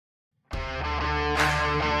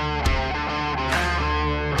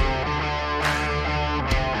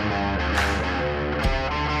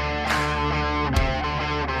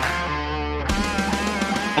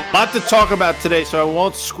Lot to talk about today, so I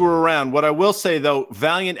won't screw around. What I will say, though,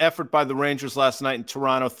 valiant effort by the Rangers last night in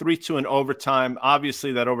Toronto, 3-2 in overtime.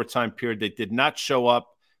 Obviously, that overtime period, they did not show up.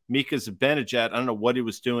 Mika Zibanejad, I don't know what he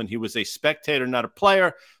was doing. He was a spectator, not a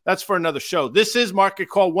player. That's for another show. This is Market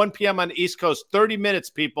Call, 1 p.m. on the East Coast. 30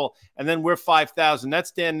 minutes, people, and then we're 5,000.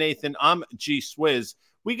 That's Dan Nathan. I'm G Swizz.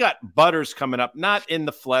 We got Butters coming up, not in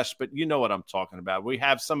the flesh, but you know what I'm talking about. We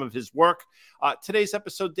have some of his work. Today's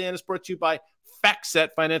episode, Dan, is brought to you by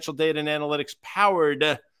FactSet Financial Data and Analytics,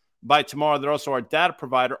 powered by Tomorrow. They're also our data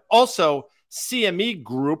provider. Also, CME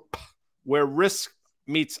Group, where risk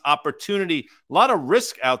meets opportunity. A lot of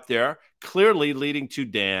risk out there, clearly leading to,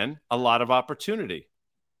 Dan, a lot of opportunity.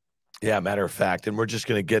 Yeah, matter of fact. And we're just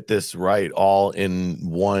going to get this right all in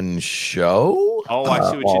one show. Oh, I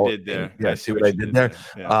see what you did there. Yeah, I see what I did there.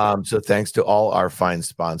 Yeah. So thanks to all our fine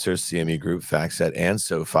sponsors, CME Group, FactSet, and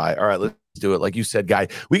SoFi. All right, let's do it. Like you said, Guy,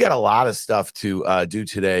 we got a lot of stuff to do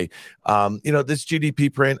today. This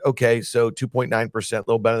GDP print, okay, so 2.9%, a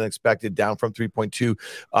little better than expected, down from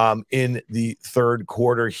 3.2 in the third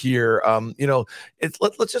quarter here.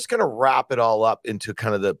 Let's just kind of wrap it all up into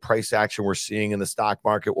kind of the price action we're seeing in the stock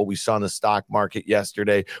market, what we saw in the stock market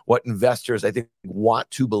yesterday, what investors, I think, want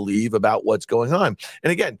to believe about what's going on.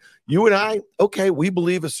 And again, you and I, okay, we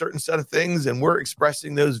believe a certain set of things and we're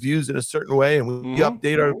expressing those views in a certain way, and we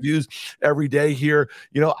update our views every day here.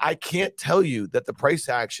 I can't tell you that the price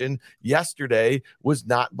action yesterday was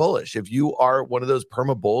not bullish. If you are one of those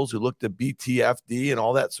perma bulls who looked at BTFD and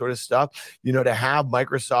all that sort of stuff, to have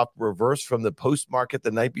Microsoft reverse from the post market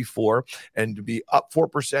the night before and to be up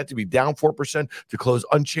 4%, to be down 4%, to close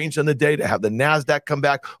unchanged on the day, to have the NASDAQ come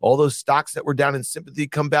back, all those stocks that were down in sympathy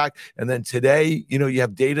come back. And then today, you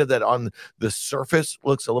have data that on the surface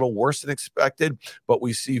looks a little worse than expected, but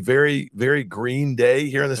we see very, very green day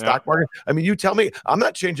here in the stock market. I mean, you tell me, I'm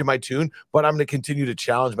not changing my tune, but I'm going to continue to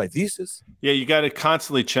challenge my thesis. Yeah, you got to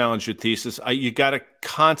constantly challenge your thesis. You got to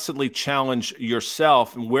constantly challenge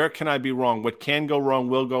yourself. And where can I be wrong? What can go wrong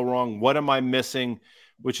will go wrong. What am I missing?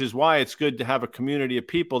 Which is why it's good to have a community of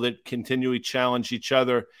people that continually challenge each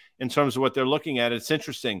other in terms of what they're looking at. It's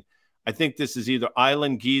interesting. I think this is either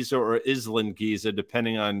Island Giza or Island Giza,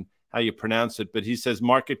 depending on how you pronounce it. But he says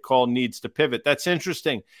Market Call needs to pivot. That's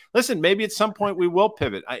interesting. Listen, maybe at some point we will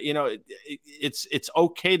pivot. It's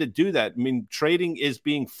okay to do that. I mean, trading is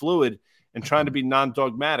being fluid and trying to be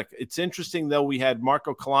non-dogmatic. It's interesting, though. We had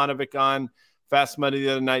Marko Kolanovic on Fast Money the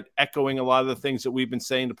other night, echoing a lot of the things that we've been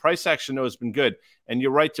saying. The price action, though, has been good. And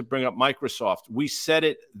you're right to bring up Microsoft. We said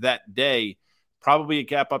it that day. Probably a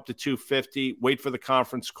gap up to 250, wait for the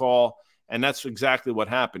conference call, and that's exactly what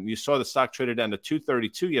happened. You saw the stock traded down to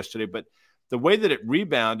 232 yesterday, but the way that it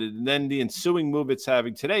rebounded and then the ensuing move it's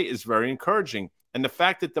having today is very encouraging. And the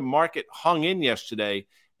fact that the market hung in yesterday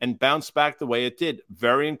and bounced back the way it did,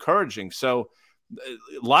 very encouraging. So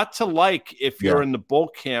a lot to like if you're in the bull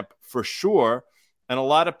camp for sure, and a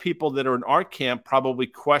lot of people that are in our camp probably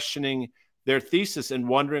questioning their thesis and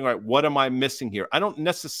wondering, all right, what am I missing here? I don't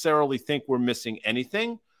necessarily think we're missing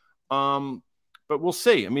anything, but we'll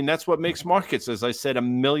see. I mean, that's what makes markets, as I said a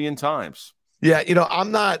million times. Yeah,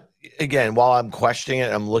 I'm not, again, while I'm questioning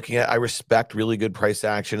it, I'm looking at, I respect really good price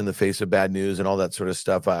action in the face of bad news and all that sort of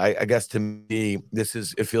stuff. I guess to me,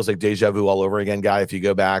 it feels like deja vu all over again, Guy. If you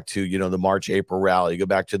go back to, the March, April rally, you go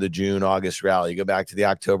back to the June, August rally, you go back to the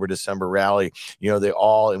October, December rally, they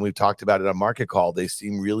all, and we've talked about it on Market Call, they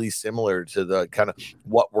seem really similar to the kind of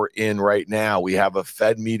what we're in right now. We have a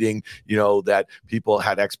Fed meeting, that people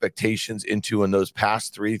had expectations into in those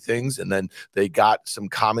past three things. And then they got some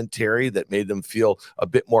commentary that made them feel a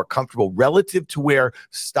bit more comfortable relative to where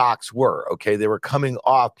stocks were. Okay. They were coming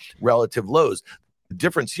off relative lows. The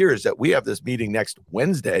difference here is that we have this meeting next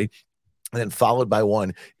Wednesday, and then followed by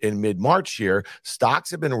one in mid-March here.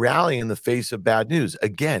 Stocks have been rallying in the face of bad news.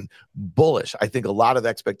 Again, bullish. I think a lot of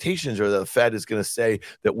expectations are that the Fed is going to say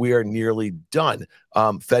that we are nearly done.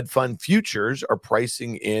 Fed fund futures are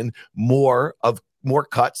pricing in more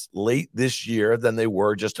cuts late this year than they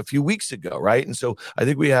were just a few weeks ago, right? And so I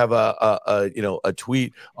think we have a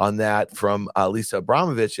tweet on that from Lisa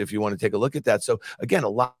Abramovich, if you want to take a look at that. So again, a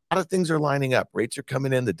lot of things are lining up. Rates are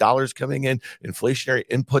coming in, the dollar's coming in, inflationary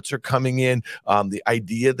inputs are coming in. The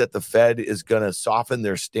idea that the Fed is going to soften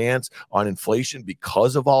their stance on inflation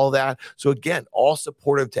because of all of that. So again, all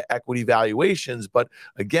supportive to equity valuations. But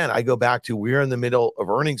again, I go back to, we're in the middle of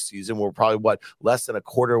earnings season. We're probably less than a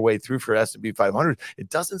quarter way through for S&P 500. It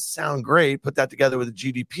doesn't sound great. Put that together with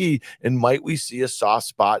the GDP, and might we see a soft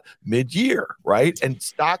spot mid-year, right? And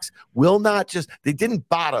stocks will not they didn't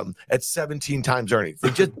bottom at 17 times earnings. They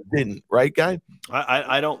just didn't, right, Guy?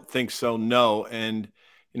 I don't think so, no. And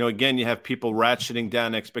again, you have people ratcheting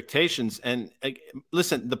down expectations. And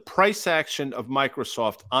listen, the price action of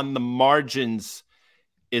Microsoft on the margins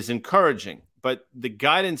is encouraging, but the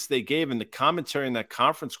guidance they gave and the commentary in that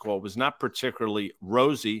conference call was not particularly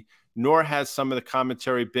rosy, nor has some of the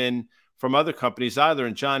commentary been from other companies either.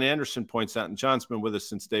 And John Anderson points out, and John's been with us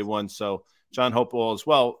since day one, so John, hope all as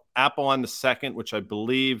well. Apple on the 2nd, which I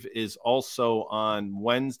believe is also on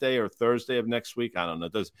Wednesday or Thursday of next week. I don't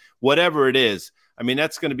know. Whatever it is, I mean,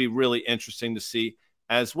 that's going to be really interesting to see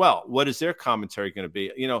as well. What is their commentary going to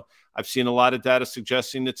be? I've seen a lot of data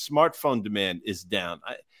suggesting that smartphone demand is down.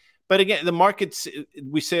 But again, the markets,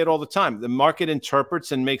 we say it all the time, the market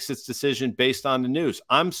interprets and makes its decision based on the news.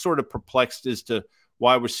 I'm sort of perplexed as to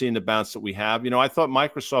why we're seeing the bounce that we have. I thought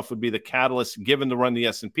Microsoft would be the catalyst, given the run the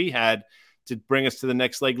S&P had, to bring us to the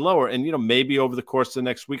next leg lower. And, maybe over the course of the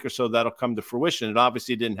next week or so, that'll come to fruition. It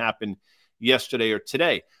obviously didn't happen yesterday or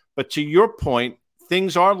today. But to your point,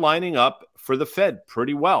 things are lining up for the Fed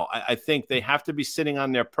pretty well. I think they have to be sitting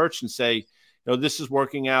on their perch and say, this is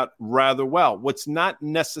working out rather well. What's not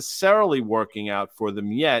necessarily working out for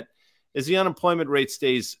them yet is the unemployment rate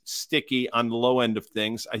stays sticky on the low end of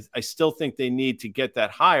things. I still think they need to get that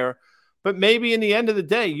higher. But maybe in the end of the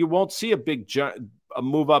day, you won't see a big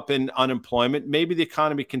move up in unemployment. Maybe the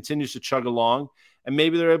economy continues to chug along, and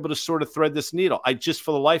maybe they're able to sort of thread this needle. I just,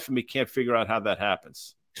 for the life of me, can't figure out how that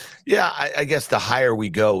happens. Yeah, I guess the higher we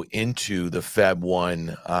go into the Feb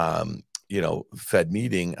 1, Fed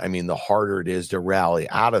meeting, I mean, the harder it is to rally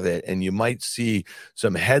out of it. And you might see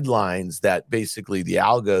some headlines that basically the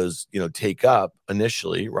algos, take up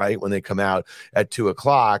initially, right? When they come out at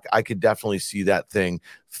 2:00, I could definitely see that thing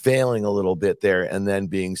failing a little bit there and then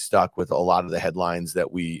being stuck with a lot of the headlines that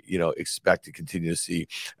we, expect to continue to see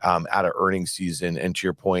out of earnings season. And to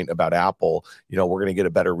your point about Apple, we're going to get a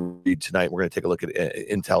better read tonight. We're going to take a look at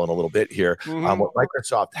Intel in a little bit here. What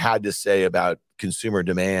Microsoft had to say about consumer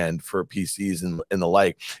demand for PCs and the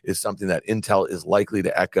like is something that Intel is likely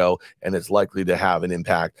to echo, and it's likely to have an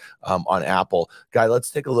impact on Apple. Guy,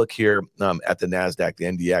 let's take a look here at the NASDAQ, the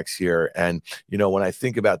NDX here. And, when I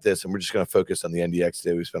think about this, and we're just going to focus on the NDX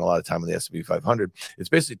today, we spent a lot of time on the S&P 500. It's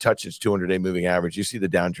basically touched its 200-day moving average. You see the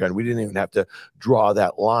downtrend. We didn't even have to draw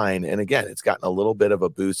that line. And again, it's gotten a little bit of a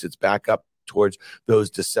boost. It's back up towards those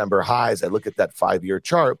December highs. I look at that 5-year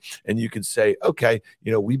chart and you can say, okay,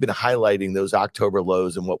 we've been highlighting those October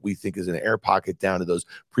lows and what we think is an air pocket down to those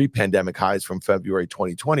pre-pandemic highs from February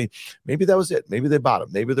 2020. Maybe that was it. Maybe they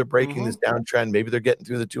bottomed. Maybe they're breaking this downtrend. Maybe they're getting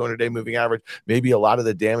through the 200-day moving average. Maybe a lot of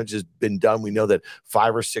the damage has been done. We know that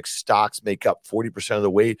 5 or 6 stocks make up 40% of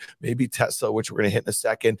the weight. Maybe Tesla, which we're going to hit in a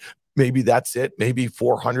second, maybe that's it. Maybe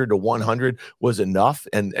 400 to 100 was enough.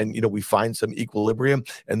 And we find some equilibrium,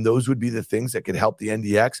 and those would be the things that could help the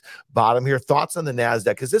NDX bottom here. Thoughts on the NASDAQ?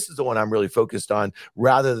 Because this is the one I'm really focused on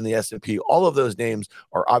rather than the S&P. All of those names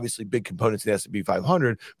are obviously big components in the S&P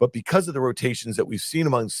 500, but because of the rotations that we've seen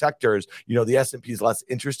among sectors, the S&P is less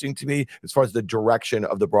interesting to me as far as the direction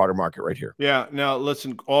of the broader market right here. Yeah. Now,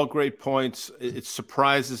 listen, all great points. It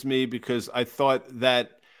surprises me because I thought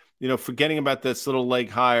that, forgetting about this little leg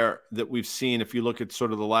higher that we've seen, if you look at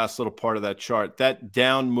sort of the last little part of that chart, that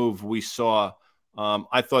down move we saw,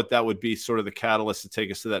 I thought that would be sort of the catalyst to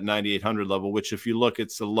take us to that 9,800 level, which if you look,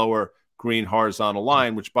 it's the lower green horizontal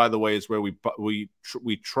line, which, by the way, is where we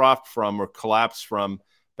troughed from or collapsed from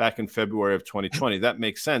back in February of 2020. That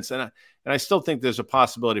makes sense. And I still think there's a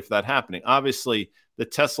possibility for that happening. Obviously, the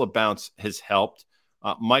Tesla bounce has helped.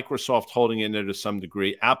 Microsoft holding in there to some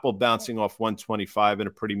degree, Apple bouncing off 125 in a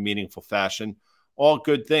pretty meaningful fashion. All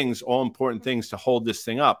good things, all important things to hold this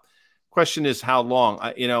thing up. Question is how long?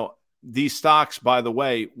 These stocks, by the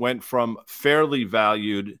way, went from fairly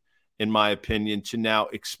valued, in my opinion, to now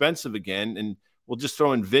expensive again. And we'll just throw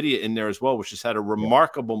NVIDIA in there as well, which has had a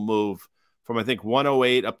remarkable move from, I think,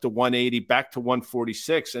 108 up to 180, back to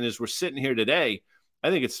 146. And as we're sitting here today, I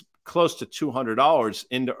think it's close to $200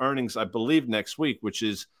 into earnings, I believe, next week, which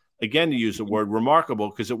is, again, to use the word, remarkable,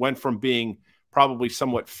 because it went from being probably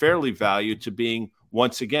somewhat fairly valued to being,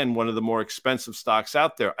 once again, one of the more expensive stocks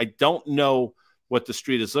out there. I don't know what the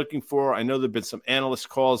street is looking for. I know there have been some analyst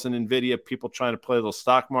calls in NVIDIA, people trying to play a little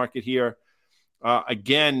stock market here.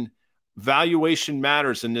 Again, valuation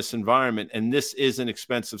matters in this environment, and this is an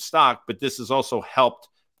expensive stock, but this has also helped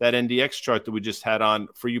that NDX chart that we just had on.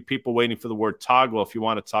 For you people waiting for the word toggle, if you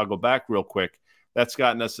want to toggle back real quick, that's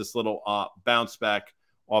gotten us this little bounce back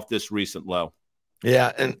off this recent low.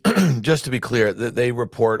 Yeah, and just to be clear, they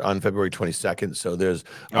report on February 22nd. So there's,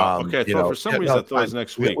 Oh, okay. I thought for some reason I thought it was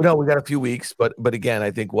next week. No, we got a few weeks, but again,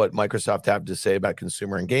 I think what Microsoft have to say about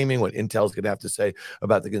consumer and gaming, what Intel's going to have to say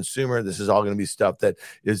about the consumer, this is all going to be stuff that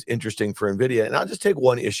is interesting for NVIDIA. And I'll just take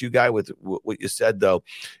one issue, Guy, with what you said though,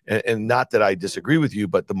 and not that I disagree with you,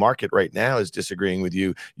 but the market right now is disagreeing with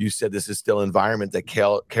you. You said this is still an environment that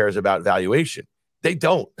cares about valuation. They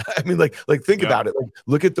don't. I mean, think about it. Like,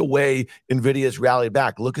 look at the way NVIDIA's rallied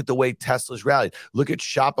back. Look at the way Tesla's rallied. Look at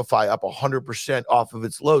Shopify up 100% off of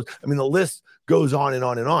its lows. I mean, the list goes on and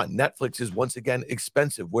on and on. Netflix is once again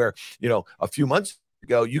expensive, where, a few months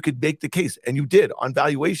ago, you could make the case, and you did on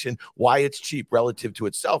valuation, why it's cheap relative to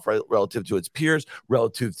itself, right? Relative to its peers,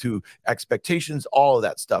 relative to expectations, all of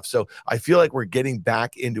that stuff. So I feel like we're getting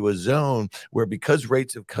back into a zone where, because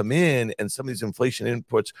rates have come in and some of these inflation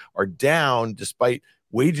inputs are down, despite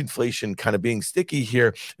wage inflation kind of being sticky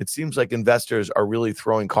here, it seems like investors are really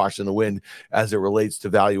throwing caution in the wind as it relates to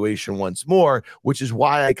valuation once more, which is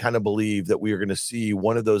why I kind of believe that we are going to see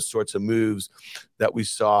one of those sorts of moves that we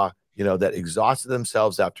saw, that exhausted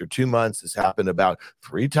themselves after 2 months. This happened about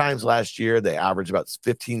 3 times last year. They averaged about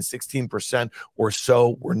 15, 16% or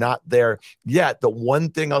so. We're not there yet. The one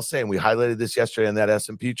thing I'll say, and we highlighted this yesterday on that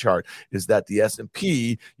S&P chart, is that the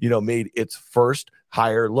S&P, made its first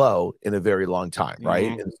higher low in a very long time, right?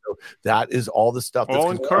 Mm-hmm. And so that is all the stuff that's all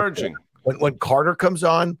encouraging. When Carter comes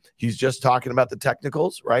on, he's just talking about the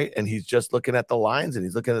technicals, right? And he's just looking at the lines, and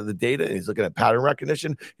he's looking at the data, and he's looking at pattern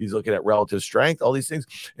recognition. He's looking at relative strength, all these things.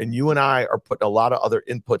 And you and I are putting a lot of other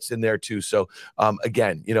inputs in there too. So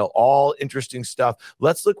again, all interesting stuff.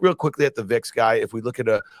 Let's look real quickly at the VIX, Guy. If we look at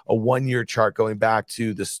a 1-year chart going back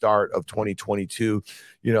to the start of 2022,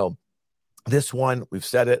 this one, we've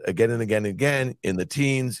said it again and again and again, in the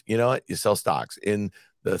teens, you sell stocks. In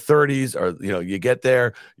the 30s, or you get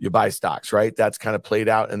there, you buy stocks, right? That's kind of played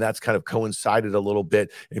out, and that's kind of coincided a little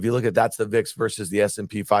bit. If you look at, that's the VIX versus the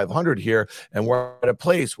S&P 500 here, and we're at a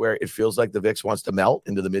place where it feels like the VIX wants to melt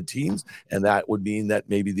into the mid-teens, and that would mean that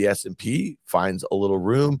maybe the S&P finds a little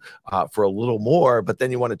room for a little more, but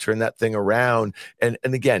then you want to turn that thing around. And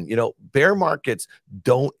again, bear markets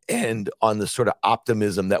don't end on the sort of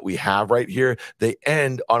optimism that we have right here. They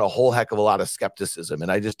end on a whole heck of a lot of skepticism,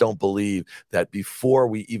 and I just don't believe that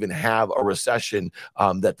before we even have a recession,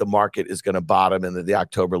 that the market is going to bottom and that the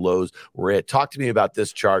October lows were it. Talk to me about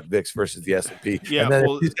this chart, VIX versus the S&P. Yeah, and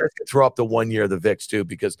then these guys can throw up the 1 year of the VIX too,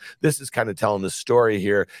 because this is kind of telling the story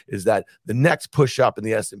here, is that the next push up in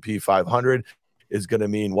the S&P 500 is going to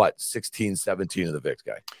mean what? 16, 17 of the VIX,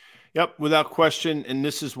 Guy. Yep, without question. And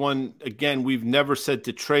this is one, again, we've never said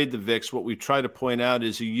to trade the VIX. What we try to point out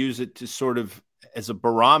is you use it to sort of as a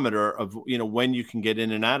barometer of, when you can get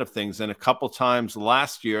in and out of things. And a couple times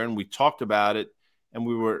last year, and we talked about it, and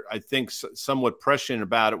we were, I think, somewhat prescient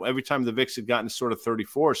about it. Every time the VIX had gotten to sort of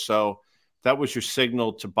 34, so that was your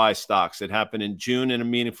signal to buy stocks. It happened in June in a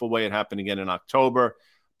meaningful way. It happened again in October.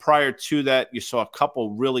 Prior to that, you saw a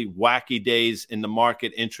couple really wacky days in the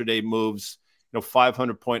market, intraday moves,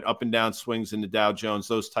 500-point up and down swings in the Dow Jones,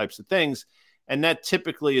 those types of things. And that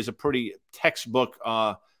typically is a pretty textbook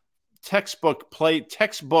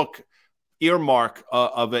earmark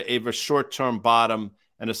of a short-term bottom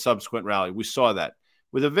and a subsequent rally. We saw that.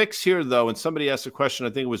 With the VIX here, though, and somebody asked a question, I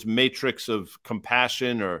think it was Matrix of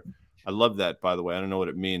Compassion, or I love that, by the way. I don't know what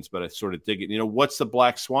it means, but I sort of dig it. What's the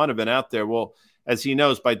black swan event out there? Well, as he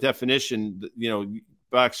knows, by definition,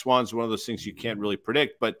 black swans are one of those things you can't really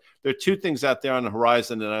predict. But there are two things out there on the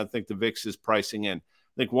horizon that I think the VIX is pricing in.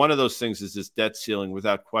 I think one of those things is this debt ceiling,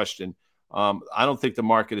 without question. I don't think the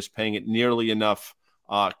market is paying it nearly enough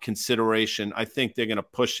consideration. I think they're going to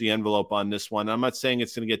push the envelope on this one. I'm not saying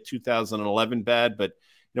it's going to get 2011 bad, but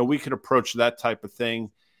we could approach that type of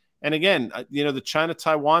thing. And again, the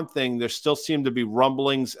China-Taiwan thing, there still seem to be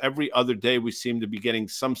rumblings. Every other day we seem to be getting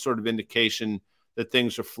some sort of indication that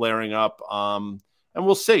things are flaring up. And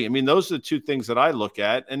we'll see. I mean, those are the two things that I look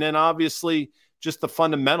at. And then obviously just the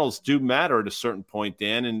fundamentals do matter at a certain point,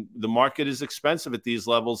 Dan, and the market is expensive at these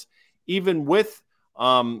levels. Even with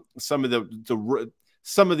some of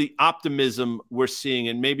the optimism we're seeing,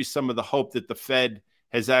 and maybe some of the hope that the Fed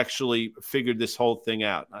has actually figured this whole thing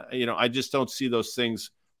out, I just don't see those things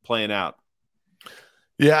playing out.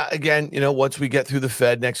 Yeah, again, once we get through the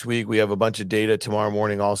Fed next week, we have a bunch of data tomorrow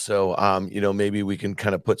morning also. Maybe we can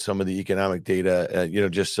kind of put some of the economic data,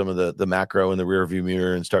 just some of the macro in the rear view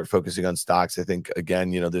mirror and start focusing on stocks. I think,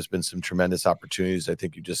 again, there's been some tremendous opportunities. I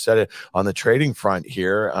think you just said it on the trading front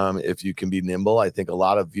here. If you can be nimble, I think a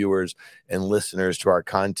lot of viewers and listeners to our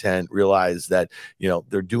content realize that,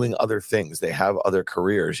 they're doing other things. They have other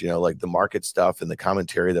careers, like the market stuff and the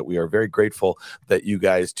commentary that we are very grateful that you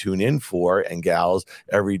guys tune in for, and gals,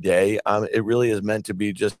 every day. It really is meant to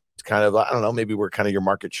be just kind of, I don't know, maybe we're kind of your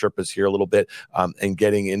market Sherpas here a little bit, and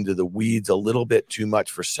getting into the weeds a little bit too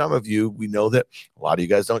much for some of you. We know that a lot of you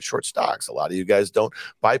guys don't short stocks. A lot of you guys don't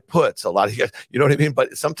buy puts. A lot of you guys, you know what I mean?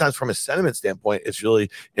 But sometimes from a sentiment standpoint, it's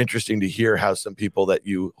really interesting to hear how some people that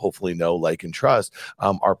you hopefully know, like, and trust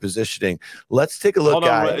are positioning. Let's take a look. Hold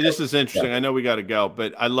on. This is interesting. Yeah. I know we got to go,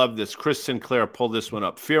 but I love this. Chris Sinclair pulled this one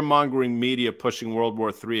up. Fear-mongering media pushing World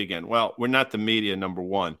War III again. Well, we're not the media, number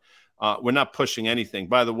one. We're not pushing anything.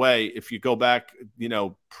 By the way, if you go back,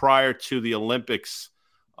 prior to the Olympics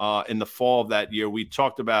in the fall of that year, we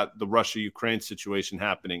talked about the Russia-Ukraine situation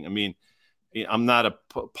happening. I mean, I'm not a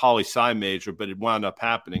poli-sci major, but it wound up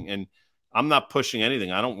happening. And I'm not pushing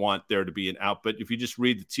anything. I don't want there to be an out. But if you just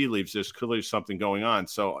read the tea leaves, there's clearly something going on.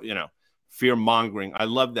 So, fear-mongering. I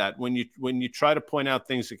love that. When you try to point out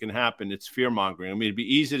things that can happen, it's fear-mongering. I mean, it'd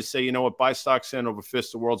be easy to say, buy stocks hand over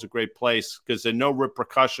fist, the world's a great place, because there are no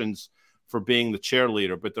repercussions for being the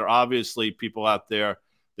cheerleader. But there are obviously people out there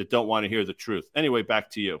that don't want to hear the truth. Anyway,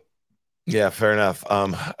 back to you. Yeah, fair enough.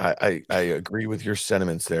 I agree with your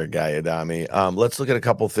sentiments there, Guy Adami. Let's look at a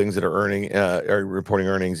couple of things that are reporting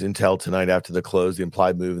earnings. Intel tonight after the close, the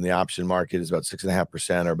implied move in the option market is about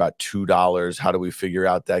 6.5%, or about $2. How do we figure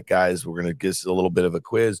out that, guys? We're going to give a little bit of a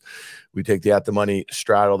quiz. We take the at the money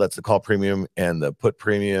straddle, that's the call premium, and the put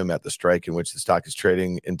premium at the strike in which the stock is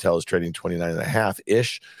trading. Intel is trading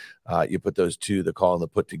 29.5-ish. You put those two, the call and the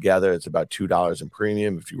put together, it's about $2 in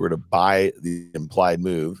premium. If you were to buy the implied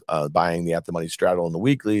move, buying the at the money straddle in the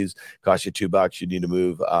weeklies, cost you $2. You need to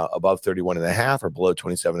move above 31.5 or below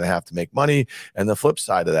 27.5 to make money. And the flip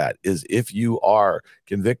side of that is, if you are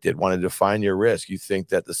convicted, want to define your risk, you think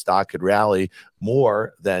that the stock could rally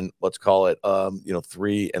more than, let's call it,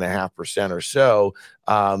 3.5% or so,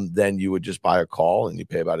 then you would just buy a call and you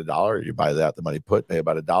pay about $1. Or you buy that the money put, pay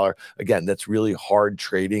about $1. Again, that's really hard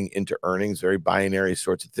trading into earnings, very binary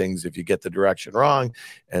sorts of things. If you get the direction wrong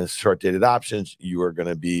and short dated options, you are going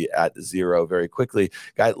to be at zero very quickly.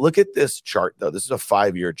 Guys, look at this chart though. This is a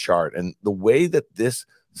 5-year chart, and the way that this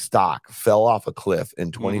stock fell off a cliff in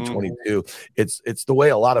 2022. It's the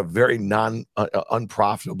way a lot of very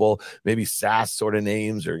unprofitable, maybe SaaS sort of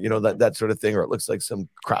names, or that sort of thing, or it looks like some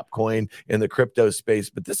crap coin in the crypto space.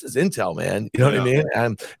 But this is Intel, man. You know what I mean?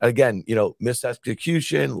 And again, missed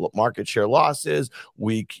execution, market share losses,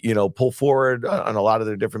 weak, pull forward on a lot of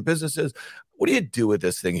their different businesses. What do you do with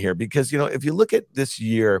this thing here? Because, if you look at this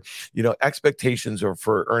year, expectations are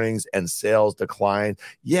for earnings and sales decline.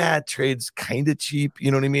 Yeah, it trades kind of cheap,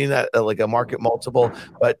 you know what I mean? Like a market multiple.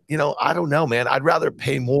 But, I don't know, man. I'd rather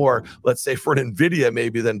pay more, let's say, for an NVIDIA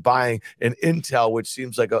maybe, than buying an Intel, which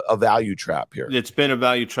seems like a value trap here. It's been a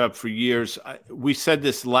value trap for years. We said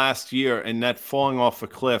this last year, and that falling off a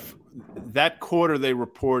cliff, that quarter they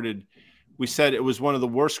reported, we said it was one of the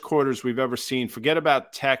worst quarters we've ever seen. Forget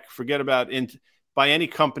about tech, forget about by any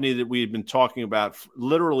company that we had been talking about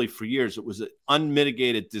literally for years. It was an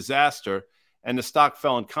unmitigated disaster, and the stock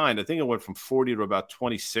fell in kind. I think it went from 40 to about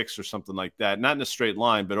 26 or something like that. Not in a straight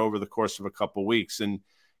line, but over the course of a couple of weeks. And,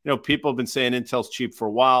 people have been saying Intel's cheap for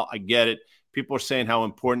a while. I get it. People are saying how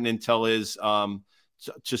important Intel is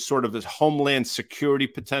to sort of this homeland security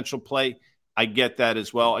potential play. I get that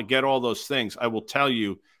as well. I get all those things. I will tell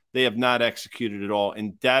you, they have not executed at all.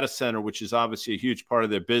 And data center, which is obviously a huge part of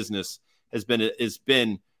their business, has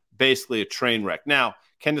been basically a train wreck. Now,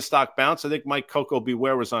 can the stock bounce? I think Mike Coco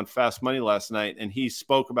Beware was on Fast Money last night, and he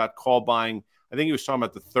spoke about call buying. I think he was talking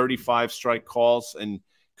about the 35 strike calls. And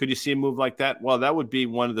could you see a move like that? Well, that would be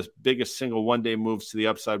one of the biggest single one-day moves to the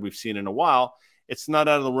upside we've seen in a while. It's not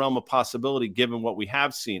out of the realm of possibility given what we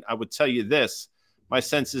have seen. I would tell you this. My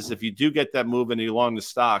sense is if you do get that move and you long the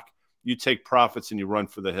stock, you take profits and you run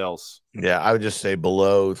for the hills. Yeah, I would just say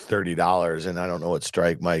below $30. And I don't know what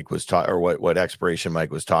strike Mike was talking, or what expiration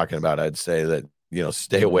Mike was talking about. I'd say that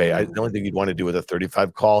stay away. The only thing you'd want to do with a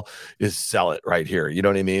 35 call is sell it right here. You know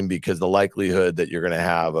what I mean? Because the likelihood that you're going to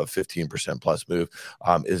have a 15% plus move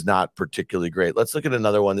is not particularly great. Let's look at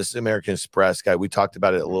another one. This is American Express, guy. We talked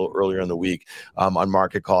about it a little earlier in the week on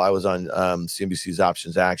Market Call. I was on CNBC's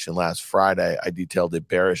Options Action last Friday. I detailed a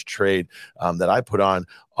bearish trade that I put on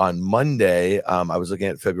Monday. I was looking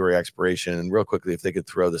at February expiration, and real quickly, if they could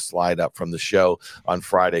throw the slide up from the show on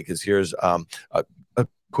Friday, because here's a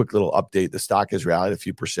quick little update. The stock has rallied a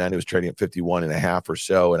few percent. It was trading at 51.5 or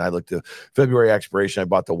so. And I looked at February expiration. I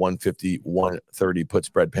bought the 150, 130 put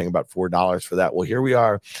spread, paying about $4 for that. Well, here we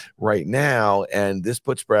are right now. And this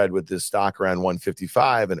put spread with this stock around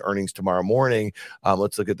 155 and earnings tomorrow morning.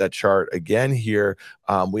 Let's look at that chart again here.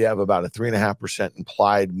 We have about a 3.5%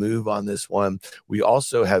 implied move on this one. We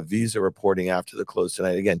also have Visa reporting after the close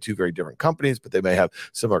tonight. Again, two very different companies, but they may have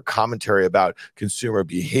similar commentary about consumer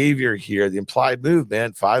behavior here. The implied move,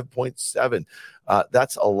 man, 5.7.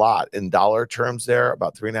 That's a lot in dollar terms there,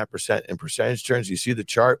 about 3.5% in percentage terms. You see the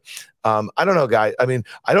chart. I don't know, guys. I mean,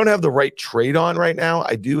 I don't have the right trade on right now.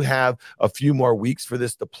 I do have a few more weeks for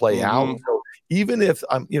this to play out. So even if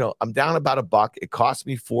I'm down about $1, it costs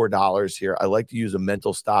me $4 here. I like to use a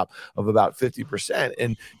mental stop of about 50%.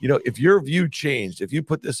 And, if your view changed, if you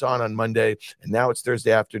put this on Monday and now it's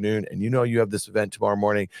Thursday afternoon and you have this event tomorrow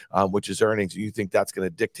morning, which is earnings, and you think that's going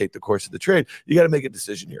to dictate the course of the trade, you got to make a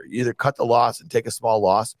decision here. You either cut the loss and take a small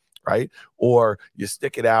loss, right? Or you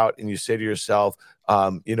stick it out and you say to yourself,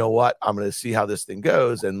 you know what? I'm going to see how this thing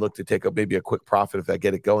goes and look to take up maybe a quick profit if I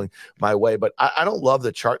get it going my way. But I don't love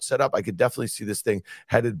the chart setup. I could definitely see this thing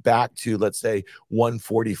headed back to, let's say,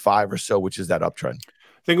 145 or so, which is that uptrend.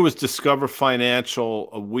 I think it was Discover Financial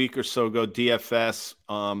a week or so ago, DFS.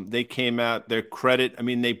 They came out, their credit,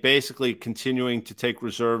 they basically continuing to take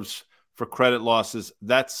reserves for credit losses.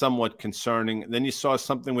 That's somewhat concerning. Then you saw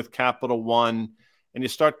something with Capital One, and you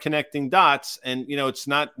start connecting dots, and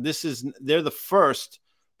they're the first,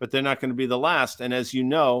 but they're not going to be the last. And as you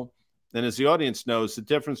know, and as the audience knows, the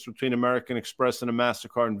difference between American Express and a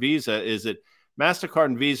MasterCard and Visa is that MasterCard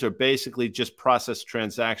and Visa are basically just process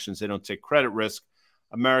transactions. They don't take credit risk.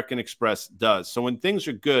 American Express does. So when things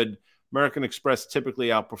are good, American Express typically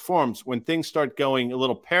outperforms. When things start going a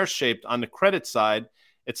little pear-shaped on the credit side,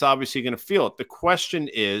 it's obviously going to feel it. The question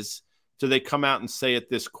is, do they come out and say it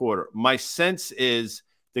this quarter? My sense is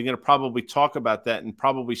they're going to probably talk about that and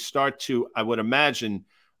probably start to, I would imagine,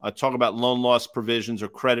 talk about loan loss provisions or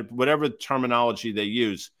credit, whatever terminology they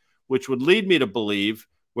use, which would lead me to believe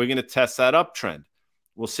we're going to test that uptrend.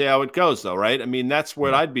 We'll see how it goes, though, right? That's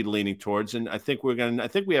where I'd be leaning towards. And I think we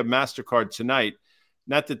have MasterCard tonight.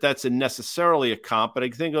 Not that that's necessarily a comp, but I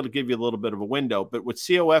think it'll give you a little bit of a window. But what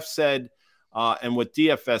COF said and what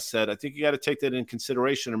DFS said, I think you got to take that in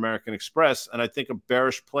consideration, American Express. And I think a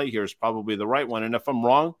bearish play here is probably the right one. And if I'm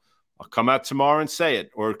wrong, I'll come out tomorrow and say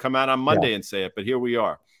it, or come out on Monday and say it. But here we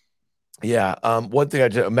are. Yeah. One thing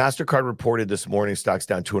MasterCard reported this morning, stocks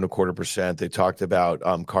down 2.25%. They talked about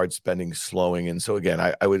card spending slowing. And so again,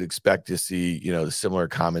 I would expect to see, the similar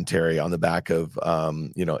commentary on the back of,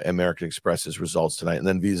 American Express's results tonight. And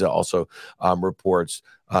then Visa also reports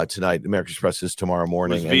tonight. American Express is tomorrow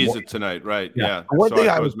morning. Visa tonight, right? Yeah. One thing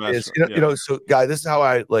I would is, so guy, this is how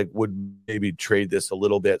I would maybe trade this a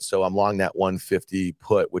little bit. So I'm long that 150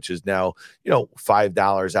 put, which is now,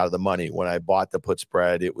 $5 out of the money. When I bought the put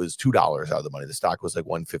spread, it was $2 out of the money. The stock was like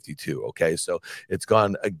 152. Okay. So it's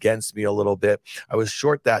gone against me a little bit. I was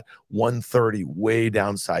short that 130 way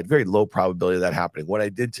downside, very low probability of that happening. What I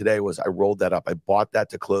did today was I rolled that up. I bought that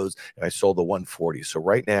to close and I sold the 140. So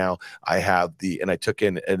right now I have and I took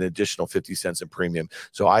in an additional 50 cents in premium.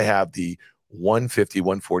 So I have the 150,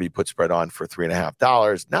 140 put spread on for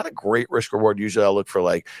 $3.50. Not a great risk reward. Usually I'll look for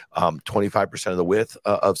 25% of the width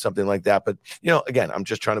of something like that. But, again, I'm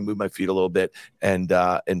just trying to move my feet a little bit and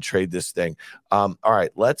trade this thing. All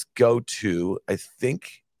right, let's go to, I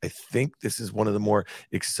think this is one of the more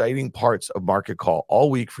exciting parts of Market Call all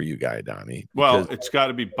week for you, Guy Adami. Well, it's got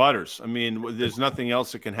to be Butters. There's nothing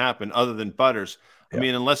else that can happen other than Butters.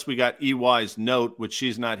 Unless we got EY's note, which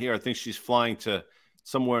she's not here. I think she's flying to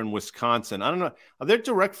somewhere in Wisconsin. I don't know. Are there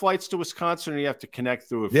direct flights to Wisconsin, or you have to connect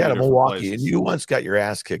through a few different Milwaukee. places? And you once got your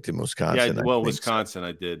ass kicked in Wisconsin. Yeah, Wisconsin, so.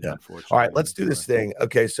 I did, unfortunately. All right, let's do this thing.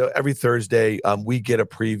 Okay, so every Thursday, we get a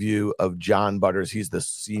preview of John Butters. He's the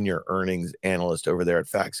senior earnings analyst over there at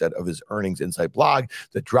FactSet of his Earnings Insight blog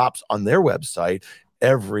that drops on their website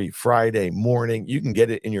every Friday morning. You can get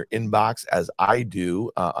it in your inbox, as I do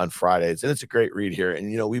on Fridays. And it's a great read here.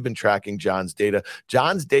 And, we've been tracking John's data.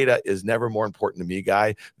 John's data is never more important to me,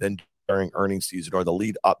 Guy, than during earnings season or the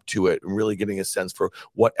lead up to it, and really getting a sense for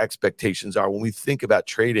what expectations are. When we think about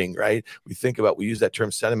trading, right, we use that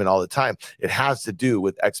term sentiment all the time. It has to do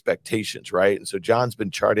with expectations, right? And so John's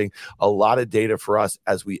been charting a lot of data for us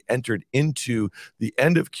as we entered into the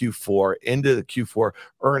end of Q4, into the Q4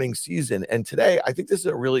 earnings season. And today, I think this is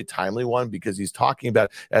a really timely one because he's talking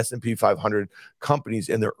about S&P 500 companies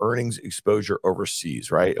and their earnings exposure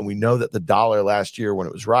overseas, right? And we know that the dollar last year when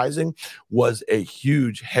it was rising was a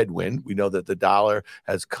huge headwind. We know that the dollar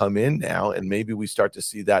has come in now, and maybe we start to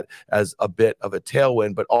see that as a bit of a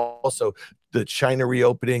tailwind, but also the China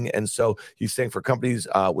reopening. And so he's saying for companies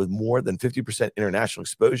with more than 50% international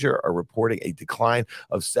exposure are reporting a decline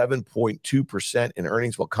of 7.2% in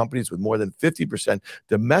earnings, while companies with more than 50%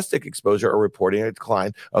 domestic exposure are reporting a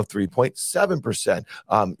decline of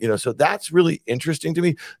 3.7%. So that's really interesting to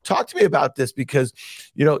me. Talk to me about this because,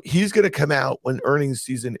 he's going to come out when earnings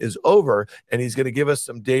season is over, and he's going to give us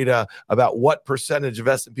some data about what percentage of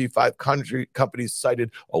S&P 500 companies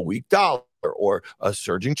cited a weak dollar or a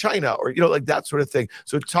surging China or, like that sort of thing.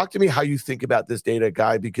 So talk to me how you think about this data,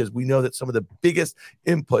 Guy, because we know that some of the biggest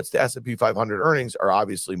inputs to S&P 500 earnings are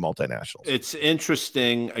obviously multinationals. It's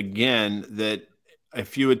interesting, again, that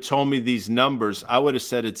if you had told me these numbers, I would have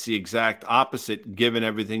said it's the exact opposite, given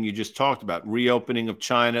everything you just talked about. Reopening of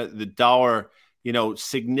China, the dollar,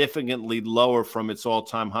 significantly lower from its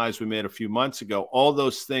all-time highs we made a few months ago. All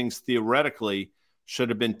those things theoretically should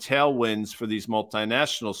have been tailwinds for these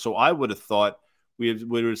multinationals. So I would have thought we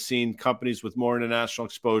would have seen companies with more international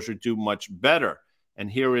exposure do much better. And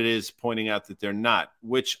here it is pointing out that they're not,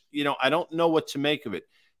 which, I don't know what to make of it.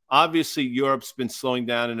 Obviously, Europe's been slowing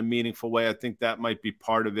down in a meaningful way. I think that might be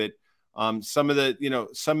part of it. Some of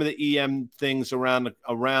the EM things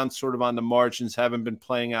around sort of on the margins haven't been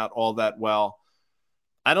playing out all that well.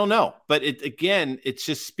 I don't know, but it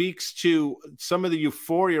just speaks to some of the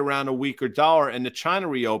euphoria around a weaker dollar, and the China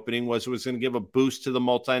reopening was going to give a boost to the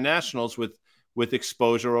multinationals with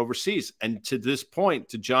exposure overseas. And to this point,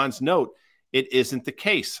 to John's note, it isn't the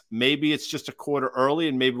case. Maybe it's just a quarter early,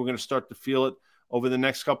 and maybe we're going to start to feel it over the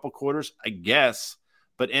next couple of quarters, I guess.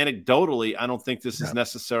 But anecdotally, I don't think this is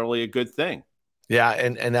necessarily a good thing. Yeah,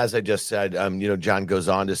 and as I just said, John goes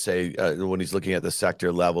on to say when he's looking at the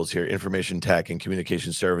sector levels here, information tech and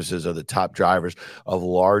communication services are the top drivers of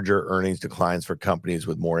larger earnings declines for companies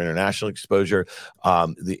with more international exposure.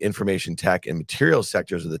 The information tech and materials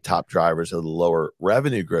sectors are the top drivers of the lower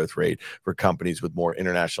revenue growth rate for companies with more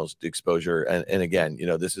international exposure. And again,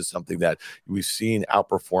 this is something that we've seen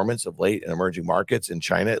outperformance of late in emerging markets in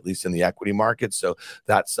China, at least in the equity market. So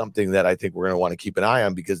that's something that I think we're going to want to keep an eye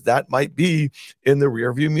on because that might be in the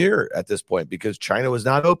rearview mirror at this point because China was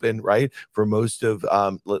not open, right, for most of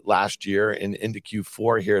last year and into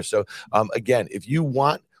Q4 here. So again, if you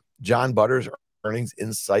want John Butter's earnings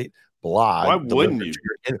insight blog, why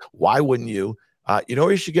wouldn't you? You know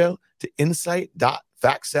where you should go? To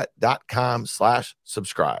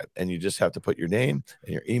insight.factset.com/subscribe. And you just have to put your name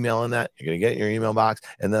and your email in that. You're going to get in your email box.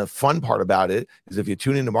 And the fun part about it is if you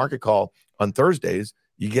tune into Market Call on Thursdays,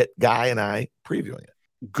 you get Guy and I previewing it.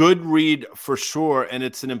 Good read for sure. And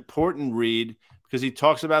it's an important read because he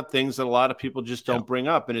talks about things that a lot of people just don't bring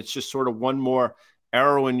up. And it's just sort of one more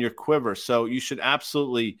arrow in your quiver. So you should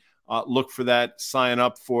absolutely look for that, sign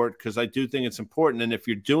up for it, because I do think it's important. And if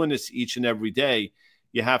you're doing this each and every day,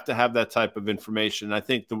 you have to have that type of information. And I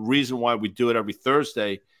think the reason why we do it every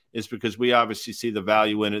Thursday is because we obviously see the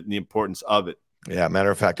value in it and the importance of it. Yeah, matter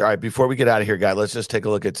of fact. All right, before we get out of here, Guy, let's just take a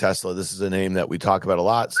look at Tesla. This is a name that we talk about a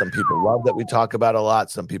lot. Some people love that we talk about a lot.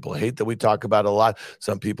 Some people hate that we talk about a lot.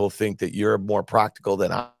 Some people think that you're more practical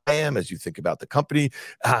than I am as you think about the company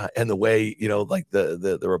and the way, like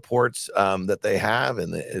the reports that they have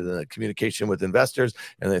and the communication with investors.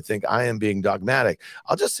 And they think I am being dogmatic.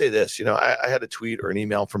 I'll just say this, I had a tweet or an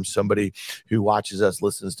email from somebody who watches us,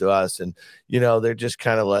 listens to us, and, they're just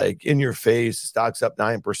kind of like in your face, stocks up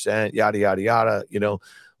 9%, yada, yada, yada.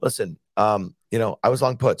 Listen, I was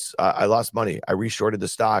long puts. I lost money. I reshorted the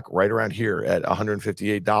stock right around here at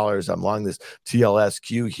 $158. I'm long this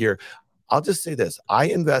TLSQ here. I'll just say this. I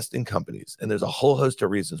invest in companies, and there's a whole host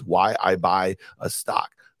of reasons why I buy a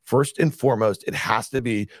stock. First and foremost, it has to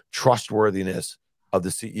be trustworthiness of the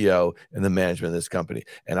CEO and the management of this company.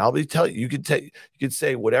 And I'll be telling you, you could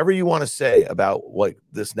say whatever you want to say about what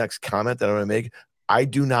this next comment that I'm going to make. I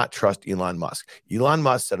do not trust Elon Musk. Elon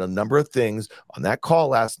Musk said a number of things on that call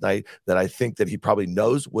last night that I think that he probably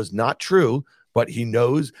knows was not true, but he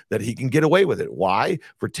knows that he can get away with it. Why?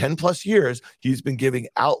 For 10 plus years, he's been giving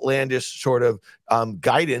outlandish sort of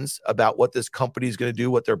guidance about what this company is going to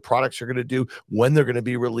do, what their products are going to do, when they're going to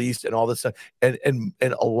be released, and all this stuff. And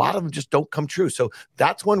a lot of them just don't come true. So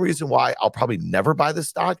that's one reason why I'll probably never buy the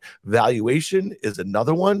stock. Valuation is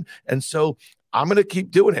another one. And so I'm going to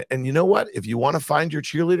keep doing it. And you know what? If you want to find your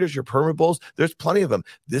cheerleaders, your perma bulls, there's plenty of them.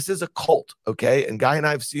 This is a cult, okay? And Guy and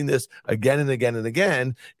I have seen this again and again and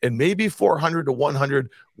again. And maybe 400 to 100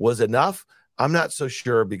 was enough. I'm not so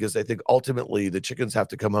sure, because I think ultimately the chickens have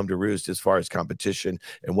to come home to roost as far as competition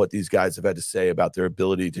and what these guys have had to say about their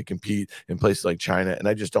ability to compete in places like China. And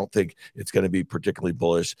I just don't think it's going to be particularly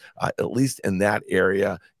bullish, at least in that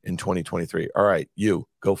area in 2023. All right, you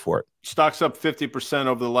go for it. Stock's up 50%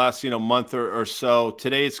 over the last month or so.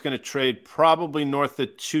 Today it's going to trade probably north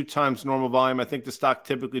of 2 times normal volume. I think the stock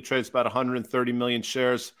typically trades about 130 million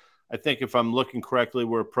shares. I think if I'm looking correctly,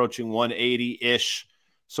 we're approaching 180-ish.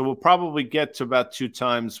 So we'll probably get to about 2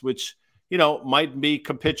 times, which, might be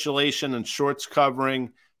capitulation and shorts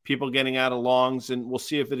covering, people getting out of longs, and we'll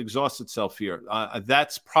see if it exhausts itself here.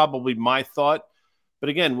 That's probably my thought. But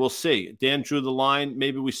again, we'll see. Dan drew the line.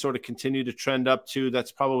 Maybe we sort of continue to trend up to.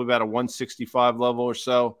 That's probably about a 165 level or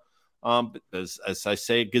so. But as I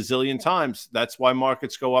say a gazillion times, that's why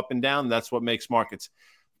markets go up and down. That's what makes markets.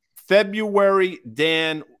 February,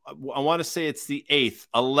 Dan, I want to say it's the 8th,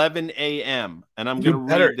 11 a.m. And I'm going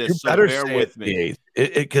to read this, so bear with me.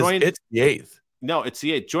 Because it's the 8th. No, it's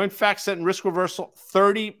the 8th. Join FactSet and Risk Reversal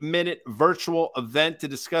 30-minute virtual event to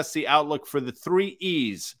discuss the outlook for the 3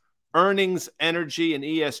 E's, earnings, energy, and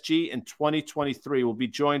ESG in 2023. We'll be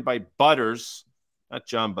joined by Butters, not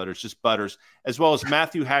John Butters, just Butters, as well as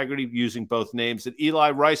Matthew Haggerty, using both names, and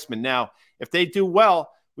Eli Reisman. Now, if they do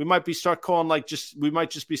well, we might be we might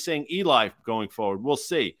just be saying Eli going forward. We'll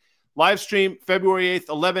see. Live stream February 8th,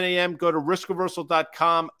 11 a.m. Go to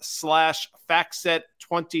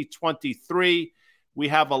riskreversal.com/FactSet2023. We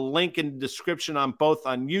have a link in the description on both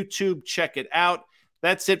on YouTube. Check it out.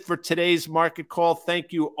 That's it for today's market call.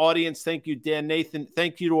 Thank you, audience. Thank you, Dan Nathan.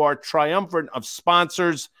 Thank you to our triumvirate of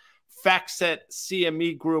sponsors, FactSet,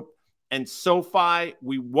 CME Group, and SoFi.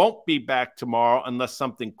 We won't be back tomorrow unless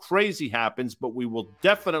something crazy happens, but we will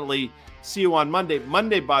definitely see you on Monday.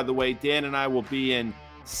 Monday, by the way, Dan and I will be in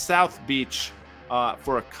South Beach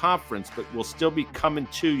for a conference, but we'll still be coming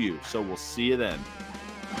to you. So we'll see you then.